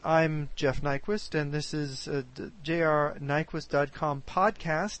I'm Jeff Nyquist, and this is a jrnyquist.com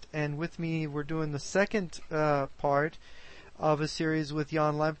podcast. And with me, we're doing the second part of a series with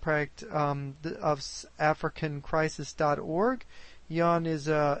Jan Lamprecht of AfricanCrisis.org. Jan is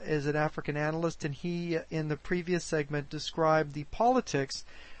an African analyst, and he, in the previous segment, described the politics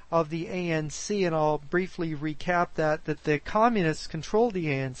of the ANC, and I'll briefly recap that the communists controlled the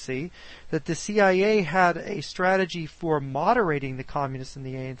ANC, that the CIA had a strategy for moderating the communists in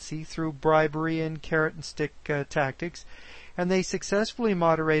the ANC through bribery and carrot and stick tactics, and they successfully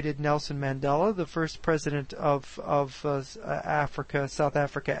moderated Nelson Mandela, the first president of Africa, South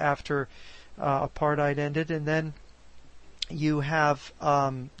Africa, after apartheid ended, and then you have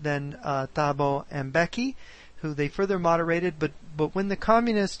Thabo Mbeki, who they further moderated, but when the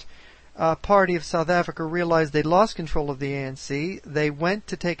Communist Party of South Africa realized they lost control of the ANC, they went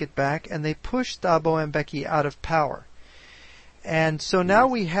to take it back, and they pushed Thabo Mbeki out of power. And so now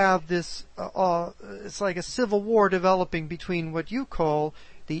we have this, it's like a civil war developing between what you call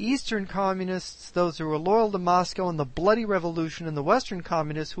the Eastern Communists, those who are loyal to Moscow, and the bloody revolution, and the Western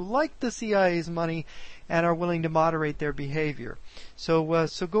Communists who like the CIA's money and are willing to moderate their behavior. So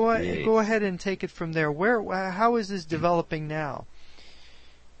go ahead and take it from there. How is this developing now?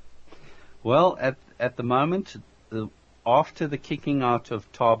 Well, at the moment, after the kicking out of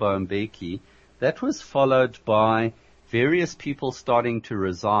Thabo Mbeki, that was followed by various people starting to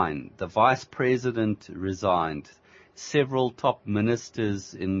resign. The vice president resigned. Several top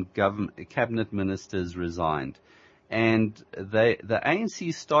ministers in cabinet ministers resigned. And the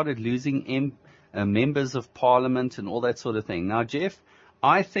ANC started losing members of parliament and all that sort of thing. Now, Jeff,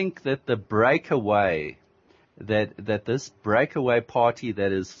 I think that the breakaway, that this breakaway party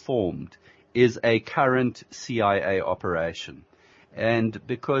that is formed is a current CIA operation. And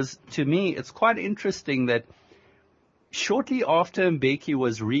because to me, it's quite interesting that shortly after Mbeki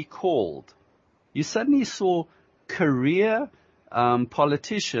was recalled, you suddenly saw career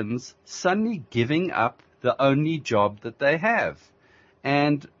politicians suddenly giving up the only job that they have.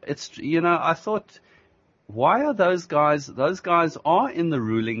 And it's, I thought, why are those guys are in the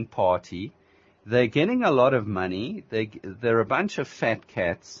ruling party. They're getting a lot of money. They're a bunch of fat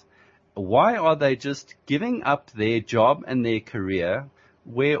cats. Why are they just giving up their job and their career,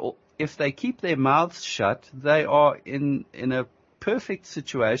 where if they keep their mouths shut, they are in a perfect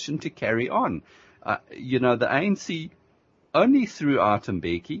situation to carry on? The ANC only threw out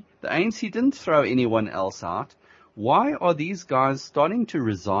Mbeki. The ANC didn't throw anyone else out. Why are these guys starting to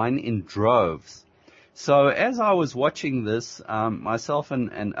resign in droves? So as I was watching this, myself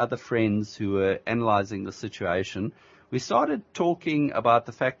and other friends who were analyzing the situation, we started talking about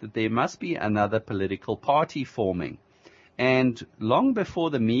the fact that there must be another political party forming. And long before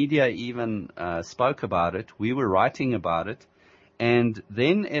the media even spoke about it, we were writing about it. And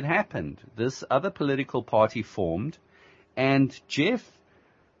then it happened. This other political party formed. And Jeff,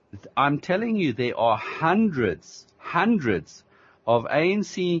 I'm telling you, there are hundreds of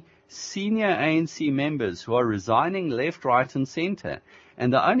senior ANC members who are resigning left, right, and center.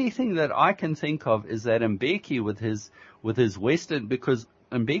 And the only thing that I can think of is that Mbeki with his Western, because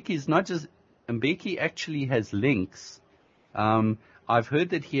Mbeki actually has links. I've heard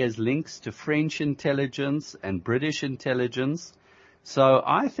that he has links to French intelligence and British intelligence. So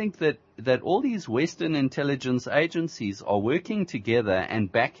I think that all these Western intelligence agencies are working together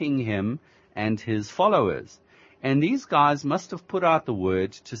and backing him and his followers. And these guys must have put out the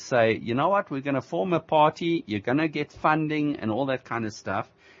word to say, you know what, we're going to form a party, you're going to get funding and all that kind of stuff.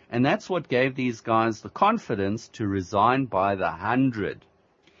 And that's what gave these guys the confidence to resign by the 100.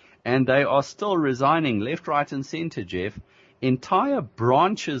 And they are still resigning left, right, and center, Jeff. Entire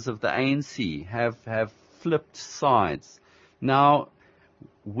branches of the ANC have flipped sides. Now,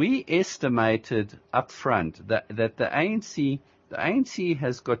 we estimated up front that the ANC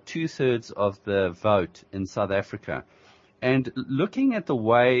has got 2/3 of the vote in South Africa. And looking at the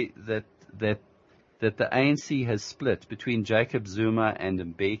way that the ANC has split between Jacob Zuma and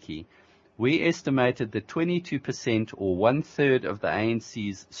Mbeki, we estimated that 22% or 1/3 of the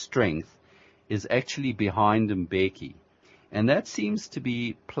ANC's strength is actually behind Mbeki. And that seems to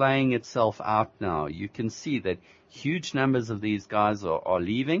be playing itself out now. You can see that huge numbers of these guys are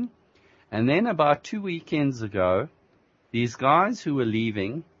leaving. And then about 2 weekends ago, these guys who were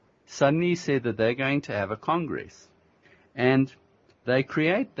leaving suddenly said that they're going to have a Congress. And they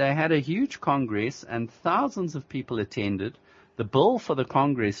had a huge Congress and thousands of people attended. The bill for the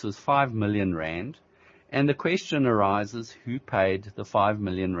Congress was 5 million rand. And the question arises, who paid the 5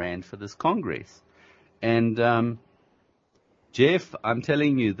 million rand for this Congress? And, Jeff, I'm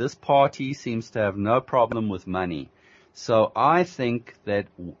telling you, this party seems to have no problem with money. So I think that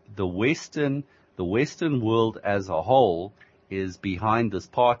the Western world as a whole is behind this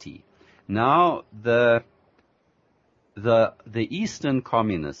party. Now the Eastern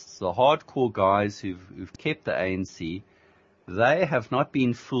communists, the hardcore guys who've kept the ANC, they have not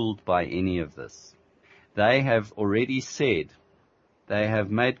been fooled by any of this. They have already said, they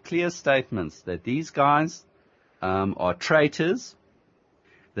have made clear statements that these guys are traitors.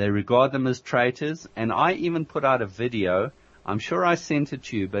 They regard them as traitors. And I even put out a video. I'm sure I sent it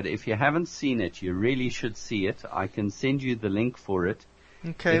to you, but if you haven't seen it, you really should see it. I can send you the link for it.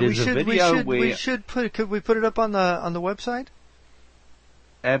 Okay, we should put. Could we put it up on the website?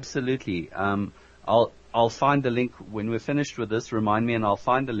 Absolutely. I'll find the link when we're finished with this. Remind me, and I'll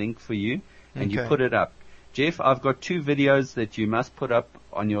find the link for you, and you put it up. Jeff, I've got 2 videos that you must put up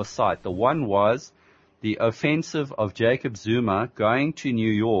on your site. The one was the offensive of Jacob Zuma going to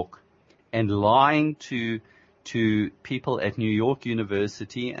New York and lying to people at New York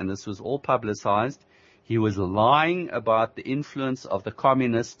University, and this was all publicized. He was lying about the influence of the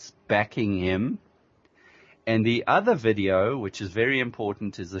communists backing him. And the other video, which is very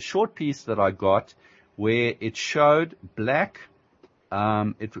important, is a short piece that I got where it showed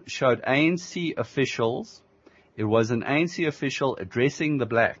it showed ANC officials. It was an ANC official addressing the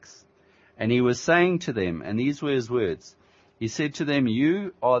blacks. And he was saying to them, and these were his words, he said to them,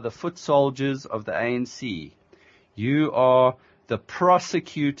 you are the foot soldiers of the ANC. You are the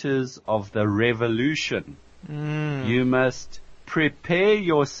prosecutors of the revolution. You must prepare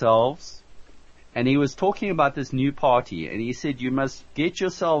yourselves. And he was talking about this new party, and he said, you must get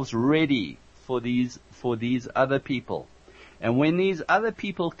yourselves ready for these other people. And when these other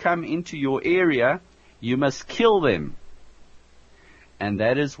people come into your area, you must kill them. And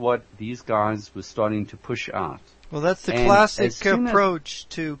that is what these guys were starting to push out. Well, that's the classic approach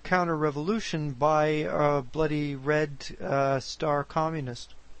to counter-revolution by a bloody red star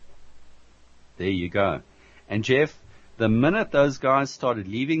communist. There you go. And Jeff, the minute those guys started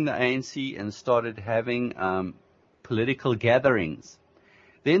leaving the ANC and started having political gatherings,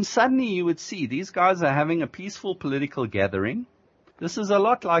 then suddenly you would see these guys are having a peaceful political gathering. This is a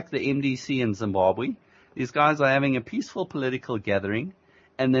lot like the MDC in Zimbabwe. These guys are having a peaceful political gathering,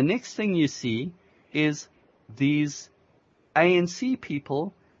 and the next thing you see is these ANC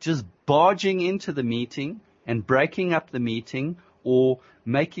people just barging into the meeting and breaking up the meeting, or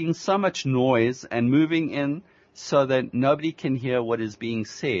making so much noise and moving in so that nobody can hear what is being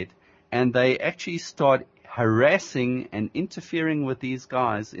said. And they actually start harassing and interfering with these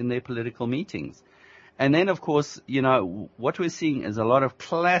guys in their political meetings. And then, of course, what we're seeing is a lot of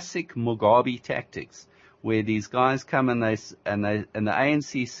classic Mugabe tactics, where these guys come and the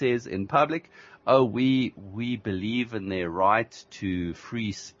ANC says in public, oh, we believe in their right to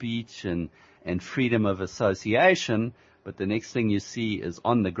free speech and freedom of association. But the next thing you see is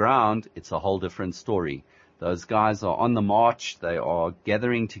on the ground, it's a whole different story. Those guys are on the march. They are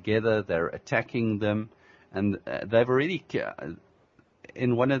gathering together. They're attacking them. And they've already,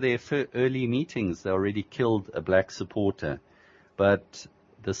 in one of their early meetings, they already killed a black supporter. But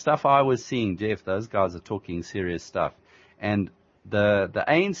the stuff I was seeing, Jeff, those guys are talking serious stuff. And the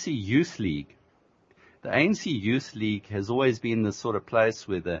ANC Youth League, has always been the sort of place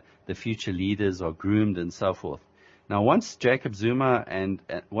where the future leaders are groomed and so forth. Now, once Jacob Zuma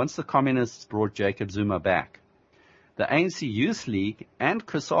once the communists brought Jacob Zuma back, the ANC Youth League and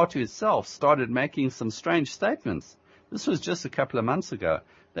COSATU itself started making some strange statements. This was just a couple of months ago.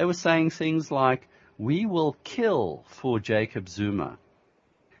 They were saying things like, we will kill for Jacob Zuma.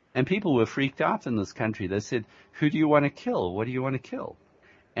 And people were freaked out in this country. They said, who do you want to kill? What do you want to kill?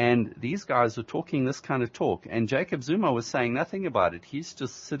 And these guys were talking this kind of talk. And Jacob Zuma was saying nothing about it. He's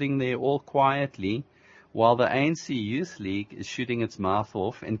just sitting there all quietly while the ANC Youth League is shooting its mouth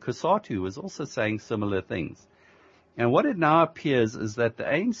off. And COSATU was also saying similar things. And what it now appears is that the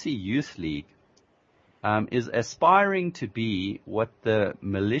ANC Youth League is aspiring to be what the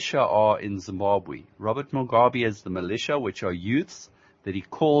militia are in Zimbabwe. Robert Mugabe has the militia, which are youths that he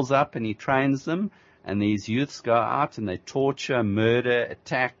calls up and he trains them. And these youths go out and they torture, murder,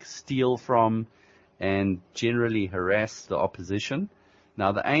 attack, steal from, and generally harass the opposition.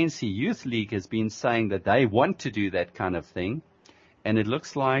 Now, the ANC Youth League has been saying that they want to do that kind of thing. And it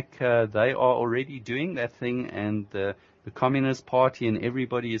looks like they are already doing that thing, and the Communist Party and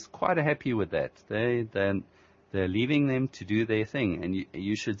everybody is quite happy with that. They're leaving them to do their thing. And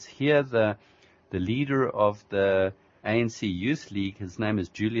you should hear the leader of the ANC Youth League, his name is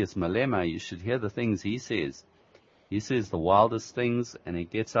Julius Malema. You should hear the things he says. He says the wildest things, and it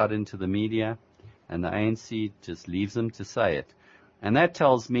gets out into the media, and the ANC just leaves him to say it. And that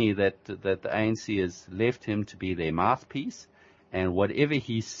tells me that the ANC has left him to be their mouthpiece, and whatever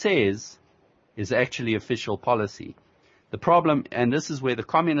he says is actually official policy. The problem, and this is where the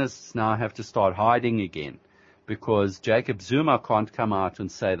communists now have to start hiding again, because Jacob Zuma can't come out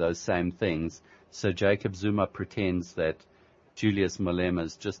and say those same things. So Jacob Zuma pretends that Julius Malema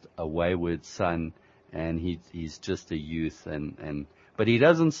is just a wayward son, and he's just a youth, but he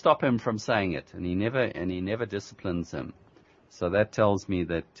doesn't stop him from saying it, and he never disciplines him. So that tells me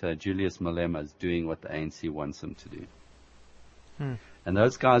that Julius Malema is doing what the ANC wants him to do. And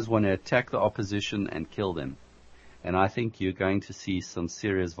those guys want to attack the opposition and kill them. And I think you're going to see some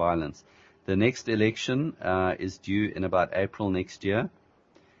serious violence. The next election is due in about April next year.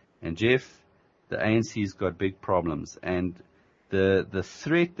 And Jeff, the ANC's got big problems. And the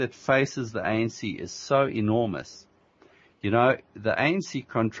threat that faces the ANC is so enormous. You know, the ANC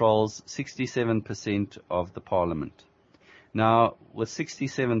controls 67% of the parliament. Now, with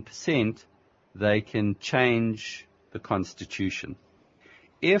 67%, they can change the constitution.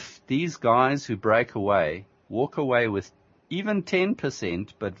 If these guys who break away walk away with even 10%,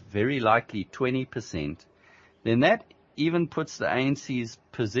 but very likely 20%, then that even puts the ANC's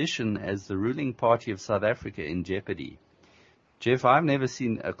position as the ruling party of South Africa in jeopardy. Jeff, I've never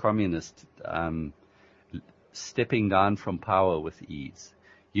seen a communist stepping down from power with ease.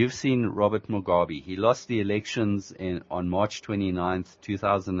 You've seen Robert Mugabe. He lost the elections on March 29th,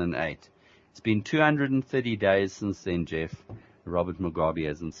 2008. It's been 230 days since then, Jeff. Robert Mugabe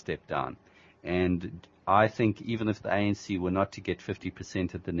hasn't stepped down. And I think even if the ANC were not to get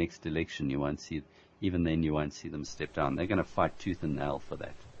 50% at the next election, even then you won't see them step down. They're going to fight tooth and nail for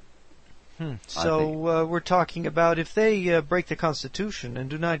that. So we're talking about if they break the Constitution and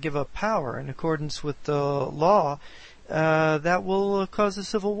do not give up power in accordance with the law, that will cause a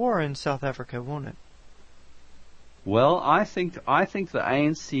civil war in South Africa, won't it? Well, I think the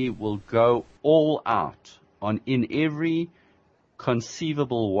ANC will go all out in every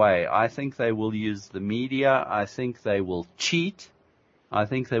conceivable way. I think they will use the media. I think they will cheat. I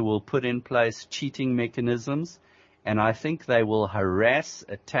think they will put in place cheating mechanisms. And I think they will harass,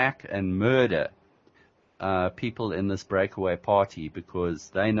 attack, and murder people in this breakaway party because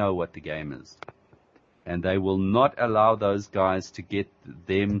they know what the game is. And they will not allow those guys to get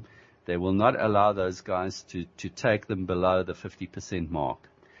them. They will not allow those guys to take them below the 50% mark.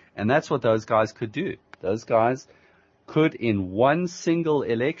 And that's what those guys could do. Those guys could, in one single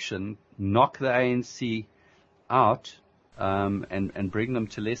election, knock the ANC out and bring them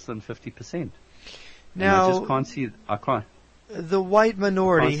to less than 50%. Now, I just can't see. the white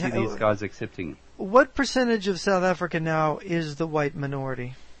minority. I can't see these guys accepting. What percentage of South Africa now is the white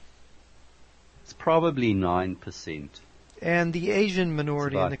minority? It's probably 9%. And the Asian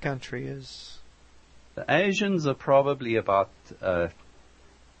minority in the country is? The Asians are probably about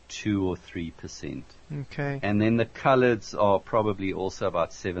 2 or 3%. Okay. And then the coloreds are probably also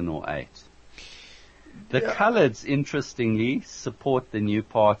about 7 or 8. The coloreds, interestingly, support the new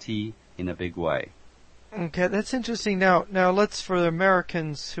party in a big way. Okay, that's interesting. Now let's, for the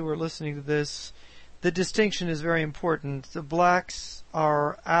Americans who are listening to this, the distinction is very important. The blacks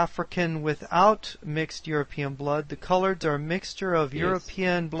are African without mixed European blood. The coloreds are a mixture of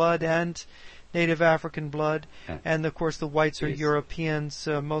European blood and native African blood. And, of course, the whites are Europeans,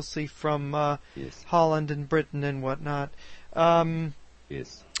 mostly from Holland and Britain and whatnot.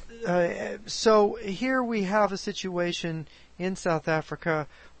 So here we have a situation in South Africa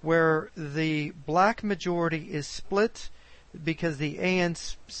where the black majority is split because the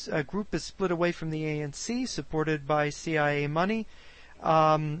ANC group is split away from the ANC, supported by CIA money.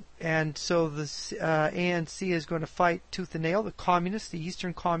 And so the ANC is going to fight tooth and nail. The communists, the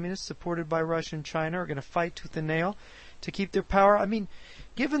Eastern communists, supported by Russia and China, are going to fight tooth and nail to keep their power. I mean,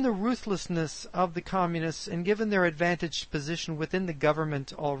 given the ruthlessness of the communists and given their advantaged position within the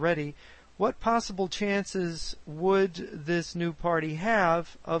government already, what possible chances would this new party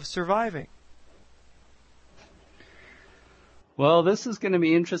have of surviving? Well, this is going to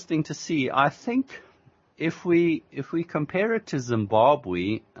be interesting to see. I think if we compare it to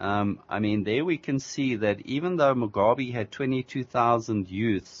Zimbabwe, I mean, there we can see that even though Mugabe had 22,000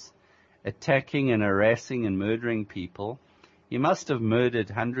 youths attacking and harassing and murdering people, he must have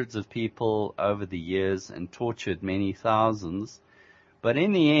murdered hundreds of people over the years and tortured many thousands. But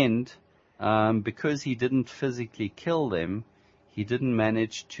in the end, because he didn't physically kill them, he didn't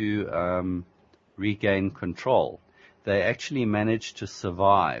manage to regain control. They actually managed to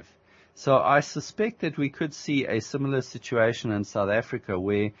survive. So I suspect that we could see a similar situation in South Africa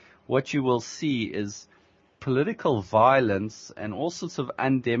where what you will see is political violence and all sorts of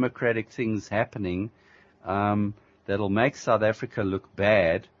undemocratic things happening that'll make South Africa look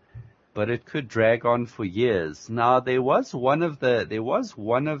bad, but it could drag on for years. Now,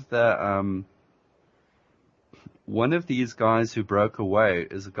 one of these guys who broke away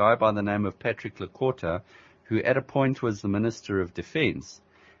is a guy by the name of Patrick Lekota, who at a point was the Minister of Defense.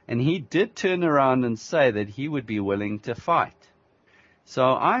 And he did turn around and say that he would be willing to fight.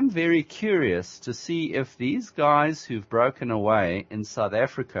 So I'm very curious to see if these guys who've broken away in South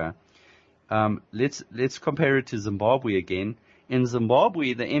Africa, let's compare it to Zimbabwe again. In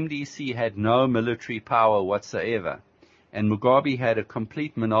Zimbabwe, the MDC had no military power whatsoever, and Mugabe had a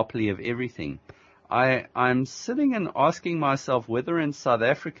complete monopoly of everything. I'm sitting and asking myself whether in South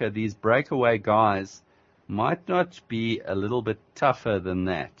Africa these breakaway guys might not be a little bit tougher than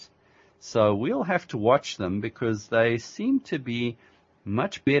that. So we'll have to watch them, because they seem to be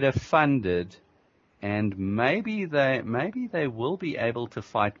much better funded, and maybe they will be able to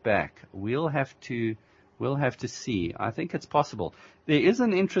fight back. We'll have to see. I think it's possible. There is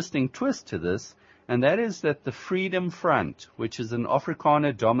an interesting twist to this, and that is that the Freedom Front, which is an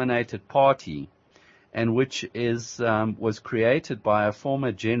Afrikaner-dominated party, and which was created by a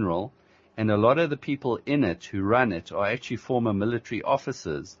former general, and a lot of the people in it who run it are actually former military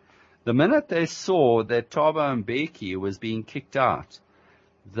officers. The minute they saw that Thabo Mbeki was being kicked out,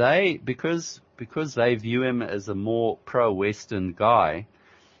 because they view him as a more pro-Western guy,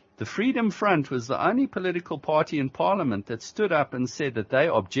 the Freedom Front was the only political party in Parliament that stood up and said that they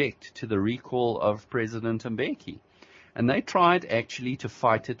object to the recall of President Mbeki. And they tried actually to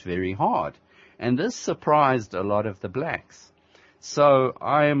fight it very hard. And this surprised a lot of the blacks. So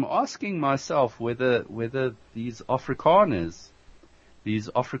I am asking myself whether these Afrikaner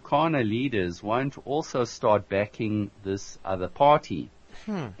leaders won't also start backing this other party.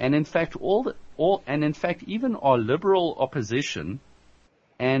 And in fact, even our liberal opposition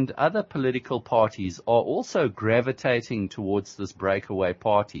and other political parties are also gravitating towards this breakaway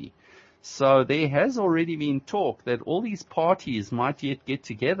party. So there has already been talk that all these parties might yet get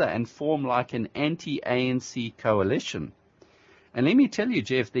together and form like an anti-ANC coalition. And let me tell you,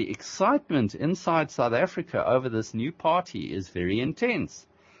 Jeff, the excitement inside South Africa over this new party is very intense.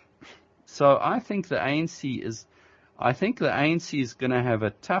 So I think the ANC is going to have a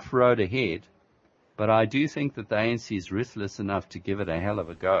tough road ahead, but I do think that the ANC is ruthless enough to give it a hell of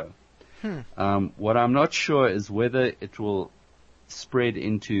a go. What I'm not sure is whether it will spread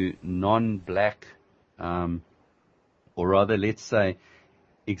into non-black, or rather, let's say,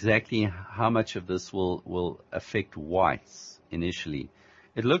 exactly how much of this will affect whites initially.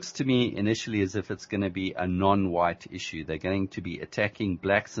 It looks to me initially as if it's going to be a non-white issue. They're going to be attacking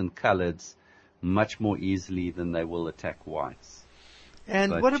blacks and coloreds much more easily than they will attack whites.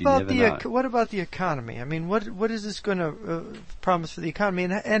 And But what you about never know. what about the economy? I mean, what is this going to promise for the economy?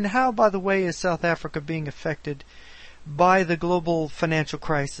 And how, by the way, is South Africa being affected by the global financial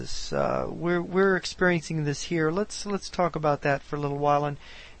crisis? We're experiencing this here. Let's talk about that for a little while,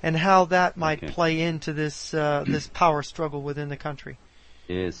 and how that might play into this power struggle within the country.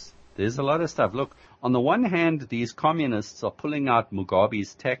 Yes, there's a lot of stuff. Look, on the one hand, these communists are pulling out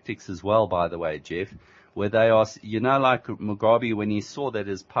Mugabe's tactics as well, by the way, Jeff, where they are, like Mugabe, when he saw that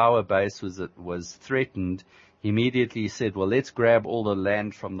his power base was threatened, he immediately said, well, let's grab all the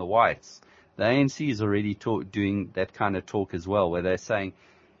land from the whites. The ANC is already doing that kind of talk as well, where they're saying,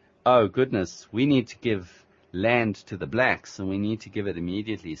 oh goodness, we need to give land to the blacks, and we need to give it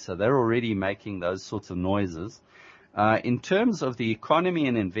immediately. So they're already making those sorts of noises. In terms of the economy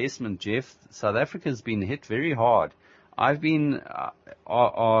and investment, Jeff, South Africa has been hit very hard. Our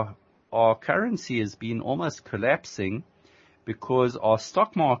currency has been almost collapsing because our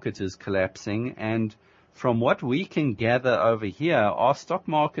stock market is collapsing, and from what we can gather over here, our stock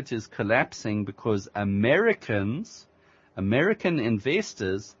market is collapsing because American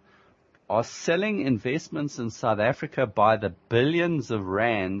investors are selling investments in South Africa by the billions of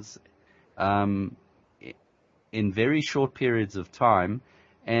rands, in very short periods of time,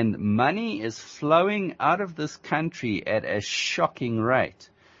 and money is flowing out of this country at a shocking rate.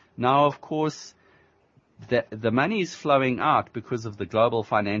 Now, of course, the money is flowing out because of the global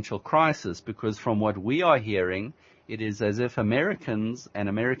financial crisis, because from what we are hearing, it is as if Americans and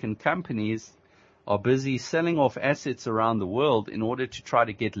American companies are busy selling off assets around the world in order to try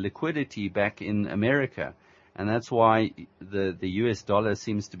to get liquidity back in America. And that's why the US dollar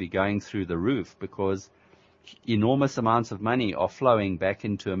seems to be going through the roof, because enormous amounts of money are flowing back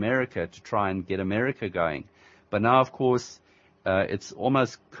into America to try and get America going. But now, of course, it's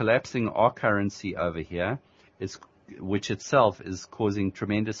almost collapsing our currency over here, which itself is causing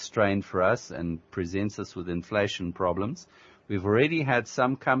tremendous strain for us and presents us with inflation problems. We've already had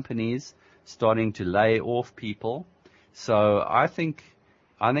some companies starting to lay off people. So I think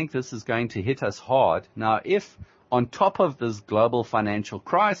this is going to hit us hard. Now, if on top of this global financial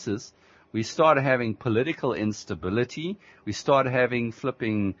crisis, we start having political instability, we start having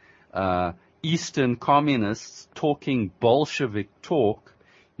flipping Eastern communists talking Bolshevik talk,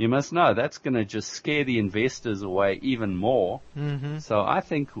 you must know that's going to just scare the investors away even more. Mm-hmm. So I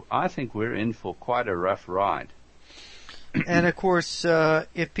think we're in for quite a rough ride. And of course,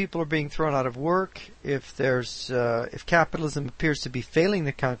 if people are being thrown out of work, if capitalism appears to be failing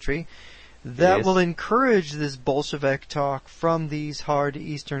the country, that Yes. will encourage this Bolshevik talk from these hard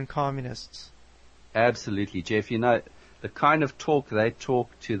Eastern communists. Absolutely, Jeff. You know, the kind of talk they talk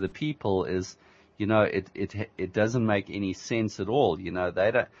to the people is, you know, it doesn't make any sense at all. You know,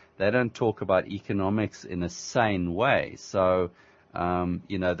 they don't talk about economics in a sane way. So,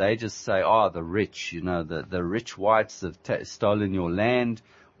 you know, they just say, oh, the rich, you know, the rich whites have stolen your land.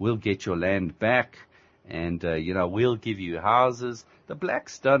 We'll get your land back. And, you know, we'll give you houses. The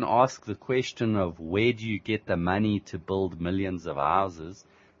blacks don't ask the question of where do you get the money to build millions of houses.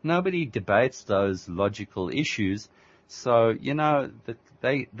 Nobody debates those logical issues. So, you know,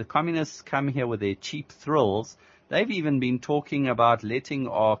 the communists come here with their cheap thrills. They've even been talking about letting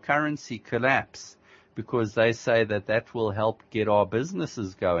our currency collapse because they say that will help get our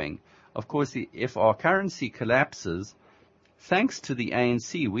businesses going. Of course, if our currency collapses, thanks to the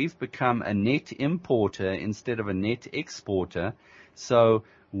ANC, we've become a net importer instead of a net exporter. So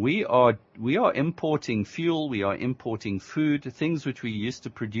we are importing fuel, we are importing food, things which we used to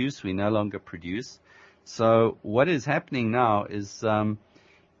produce, we no longer produce. So what is happening now is,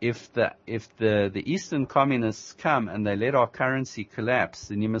 if the Eastern communists come and they let our currency collapse,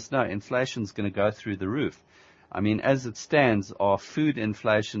 then you must know inflation's going to go through the roof. I mean, as it stands, our food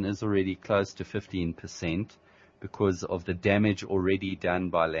inflation is already close to 15% because of the damage already done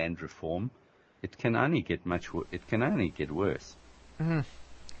by land reform. It can only get worse. Mm-hmm.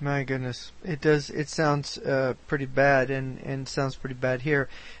 My goodness, it does. It sounds pretty bad, and sounds pretty bad here.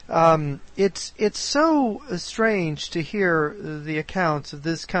 It's so strange to hear the accounts of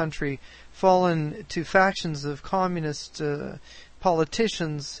this country fallen to factions of communist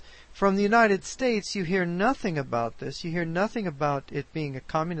politicians. From the United States, you hear nothing about this. You hear nothing about it being a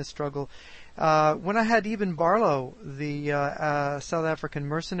communist struggle. When I had Eben Barlow, the South African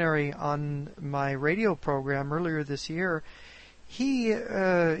mercenary, on my radio program earlier this year, he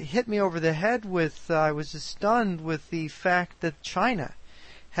hit me over the head with, I was just stunned with the fact that China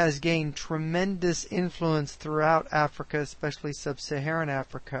has gained tremendous influence throughout Africa, especially sub-Saharan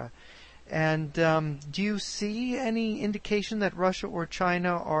Africa. And do you see any indication that Russia or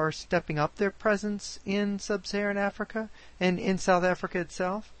China are stepping up their presence in sub-Saharan Africa and in South Africa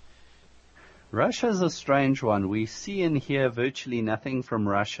itself? Russia's a strange one. We see and hear virtually nothing from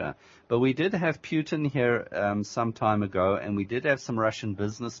Russia. But we did have Putin here some time ago, and we did have some Russian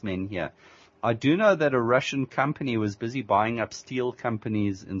businessmen here. I do know that a Russian company was busy buying up steel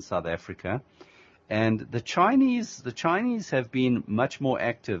companies in South Africa. And the Chinese have been much more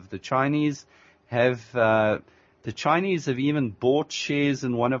active. The Chinese have even bought shares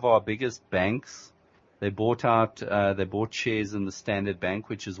in one of our biggest banks. They bought shares in the Standard Bank,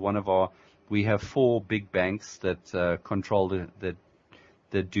 which is we have 4 big banks that control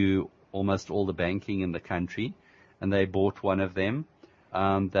that do almost all the banking in the country, and they bought one of them.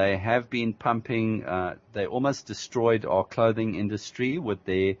 They have been pumping. They almost destroyed our clothing industry with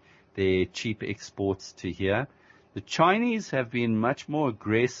their cheap exports to here. The Chinese have been much more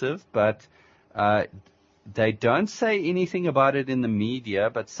aggressive, but they don't say anything about it in the media,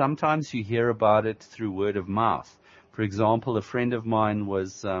 but sometimes you hear about it through word of mouth. For example, a friend of mine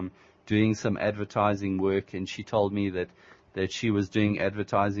was doing some advertising work, and she told me that she was doing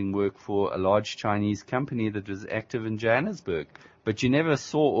advertising work for a large Chinese company that was active in Johannesburg, but you never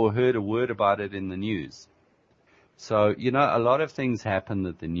saw or heard a word about it in the news. So, you know, a lot of things happen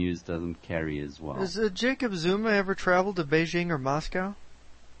that the news doesn't carry as well. Has Jacob Zuma ever traveled to Beijing or Moscow?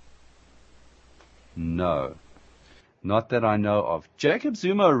 No. Not that I know of. Jacob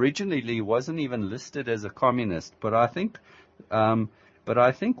Zuma originally wasn't even listed as a communist, but I think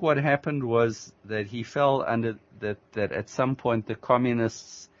what happened was that he fell under that at some point the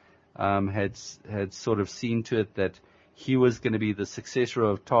communists had sort of seen to it that he was going to be the successor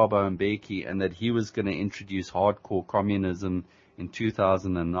of Thabo Mbeki, and that he was going to introduce hardcore communism in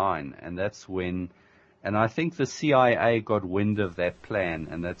 2009, and that's when. And I think the CIA got wind of that plan,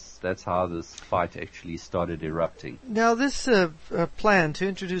 and that's how this fight actually started erupting. Now, this plan to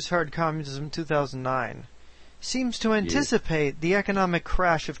introduce hard communism in 2009 seems to anticipate the economic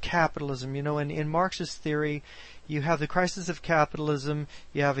crash of capitalism. You know, in Marxist theory, you have the crisis of capitalism,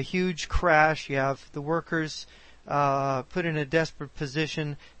 you have a huge crash, you have the workers put in a desperate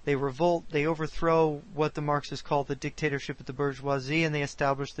position, they revolt, they overthrow what the Marxists call the dictatorship of the bourgeoisie, and they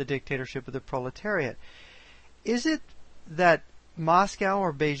establish the dictatorship of the proletariat. Is it that Moscow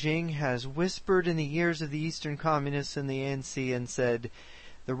or Beijing has whispered in the ears of the Eastern Communists and the ANC and said,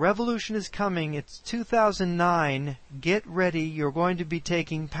 the revolution is coming, it's 2009, get ready, you're going to be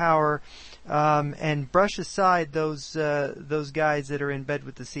taking power, and brush aside those guys that are in bed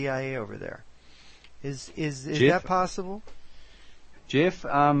with the CIA over there? Is Jeff, that possible? Jeff,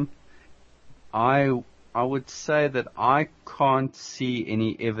 I would say that I can't see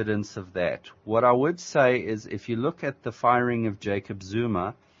any evidence of that. What I would say is, if you look at the firing of Jacob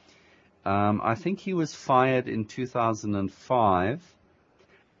Zuma, I think he was fired in 2005,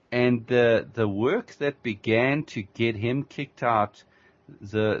 and the work that began to get him kicked out,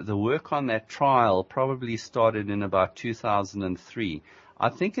 the work on that trial probably started in about 2003. I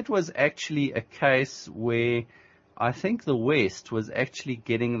think it was actually a case where I think the West was actually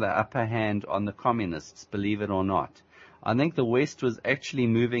getting the upper hand on the communists, believe it or not. I think the West was actually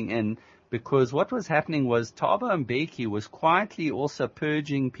moving in, because what was happening was Thabo Mbeki was quietly also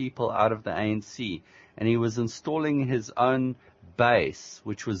purging people out of the ANC, and he was installing his own base,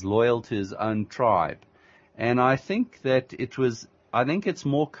 which was loyal to his own tribe. And I think that I think it's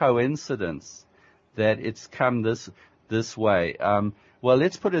more coincidence that it's come this way. Well,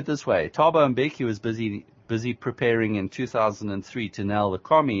 let's put it this way. Thabo Mbeki was busy preparing in 2003 to nail the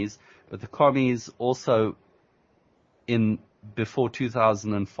commies, but the commies also before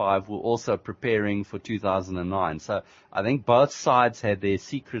 2005 were also preparing for 2009. So I think both sides had their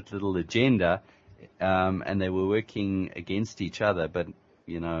secret little agenda, and they were working against each other. But,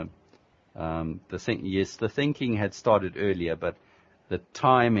 you know, the thinking had started earlier, but the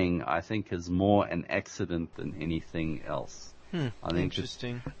timing, I think, is more an accident than anything else. I think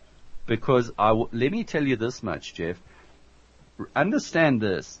interesting. Because let me tell you this much, Jeff. Understand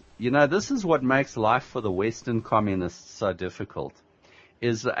this. You know, this is what makes life for the Western communists so difficult.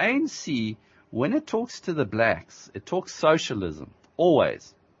 Is the ANC, when it talks to the blacks, it talks socialism.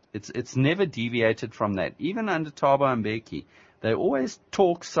 Always. It's never deviated from that. Even under Thabo Mbeki, they always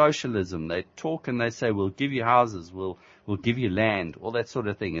talk socialism. They talk and they say, we'll give you houses, we'll give you land, all that sort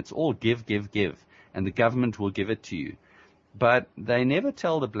of thing. It's all give, give, give. And the government will give it to you. But they never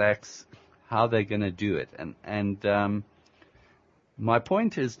tell the blacks how they're going to do it. And my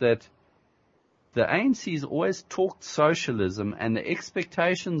point is that the ANC's always talked socialism, and the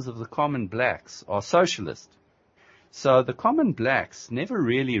expectations of the common blacks are socialist. So the common blacks never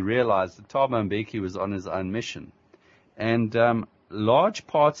really realized that Thabo Mbeki was on his own mission. And large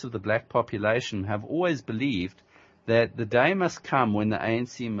parts of the black population have always believed that the day must come when the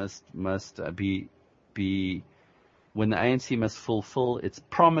ANC when the ANC must fulfill its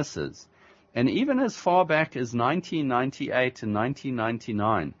promises. And even as far back as 1998 and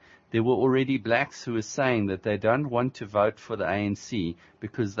 1999, there were already blacks who were saying that they don't want to vote for the ANC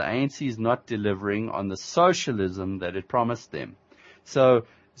because the ANC is not delivering on the socialism that it promised them. So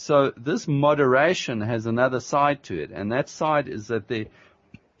this moderation has another side to it, and that side is that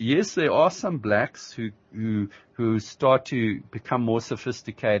there are some blacks who start to become more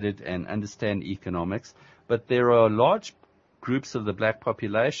sophisticated and understand economics, but there are large groups of the black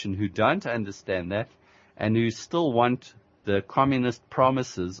population who don't understand that and who still want the communist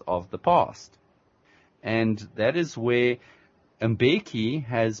promises of the past. And that is where Mbeki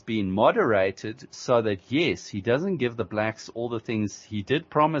has been moderated so that, yes, he doesn't give the blacks all the things he did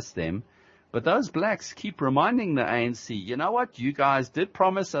promise them, but those blacks keep reminding the ANC, you know what, you guys did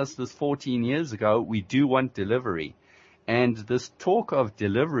promise us this 14 years ago, we do want delivery. And this talk of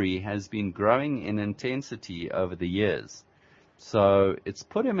delivery has been growing in intensity over the years. So it's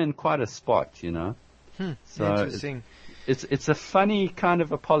put him in quite a spot, you know. So interesting. It's a funny kind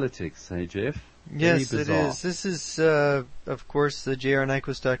of a politics, hey, Jeff? Yes, it is. This is, of course, the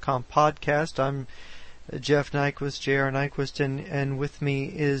jrnyquist.com podcast. I'm Jeff Nyquist, J.R. Nyquist, and with me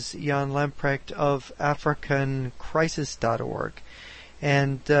is Jan Lamprecht of AfricanCrisis.org.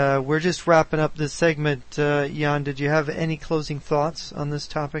 And we're just wrapping up this segment. Jan, did you have any closing thoughts on this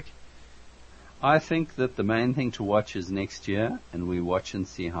topic? I think that the main thing to watch is next year, and we watch and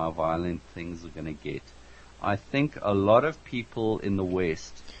see how violent things are going to get. I think a lot of people in the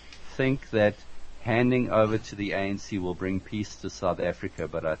West think that handing over to the ANC will bring peace to South Africa,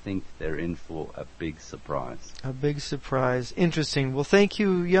 but I think they're in for a big surprise. A big surprise. Interesting. Well, thank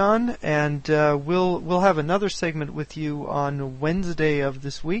you, Jan, and we'll have another segment with you on Wednesday of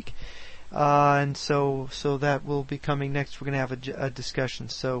this week. and so that will be coming next. We're going to have a discussion.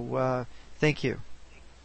 So thank you.